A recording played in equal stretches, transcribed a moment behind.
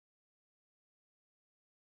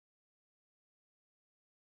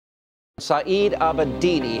Saeed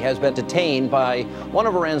Abedini has been detained by one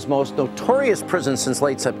of Iran's most notorious prisons since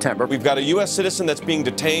late September. We've got a U.S. citizen that's being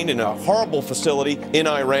detained in a horrible facility in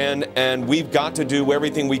Iran, and we've got to do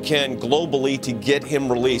everything we can globally to get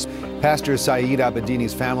him released. Pastor Saeed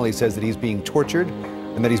Abedini's family says that he's being tortured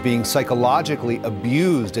and that he's being psychologically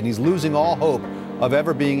abused, and he's losing all hope of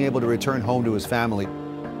ever being able to return home to his family.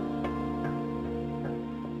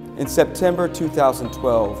 In September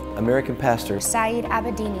 2012, American pastor Saeed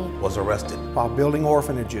Abedini was arrested while building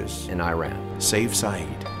orphanages in Iran. Save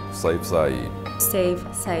Saeed. Save Saeed. Save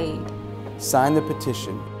Saeed signed the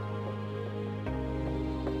petition.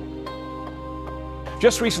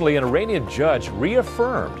 Just recently, an Iranian judge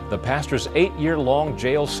reaffirmed the pastor's 8-year-long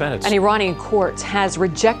jail sentence. An Iranian court has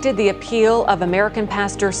rejected the appeal of American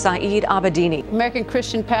pastor Saeed Abedini. American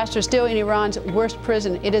Christian pastor still in Iran's worst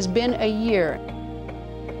prison. It has been a year.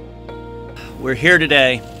 We're here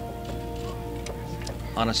today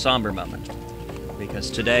on a somber moment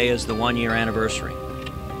because today is the 1-year anniversary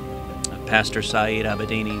of Pastor Saeed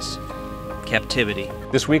Abedini's captivity.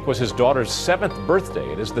 This week was his daughter's 7th birthday.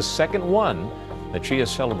 It is the second one that she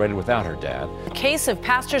has celebrated without her dad. The case of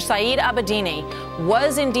Pastor Saeed Abedini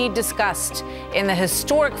was indeed discussed in the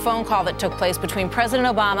historic phone call that took place between President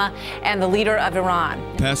Obama and the leader of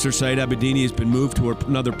Iran. Pastor Saeed Abedini has been moved to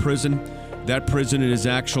another prison. That prison is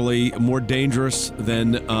actually more dangerous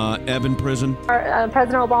than Evin prison.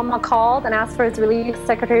 President Obama called and asked for his release.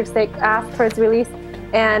 Secretary of State asked for his release.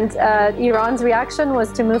 And Iran's reaction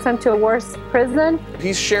was to move him to a worse prison.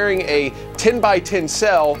 He's sharing a 10-by-10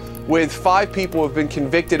 cell with 5 people who have been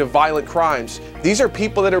convicted of violent crimes. These are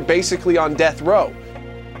people that are basically on death row.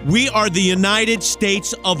 We are the United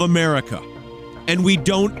States of America, and we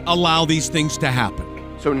don't allow these things to happen.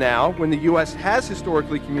 So now, when the U.S. has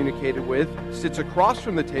historically communicated with, sits across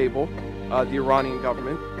from the table, the Iranian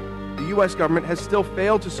government, the U.S. government has still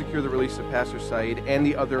failed to secure the release of Pastor Saeed and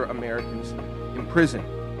the other Americans in prison.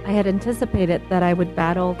 I had anticipated that I would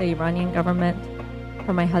battle the Iranian government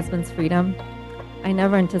for my husband's freedom. I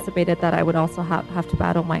never anticipated that I would also have to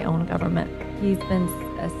battle my own government. He's been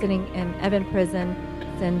sitting in Evin prison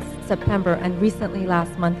since September, and recently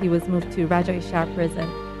last month he was moved to Raja Shah prison,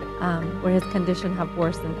 where his condition have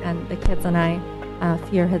worsened, and the kids and I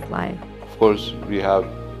fear his life. Of course, we have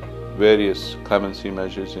various clemency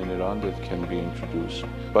measures in Iran that can be introduced,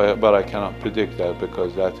 but I cannot predict that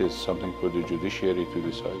because that is something for the judiciary to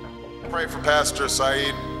decide. Pray for Pastor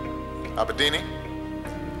Saeed Abedini.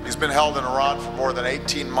 He's been held in Iran for more than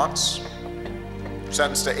 18 months,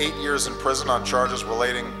 sentenced to 8 years in prison on charges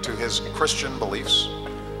relating to his Christian beliefs.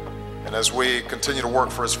 And as we continue to work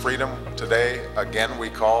for his freedom, today, again, we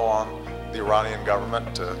call on the Iranian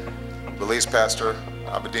government to release Pastor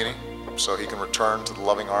Abedini so he can return to the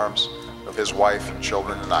loving arms of his wife and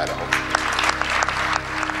children in Idaho.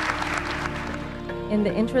 In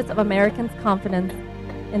the interest of Americans' confidence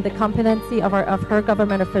in the competency of her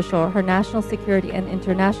government official, her national security and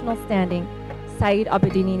international standing, Saeed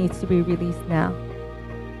Abedini needs to be released now.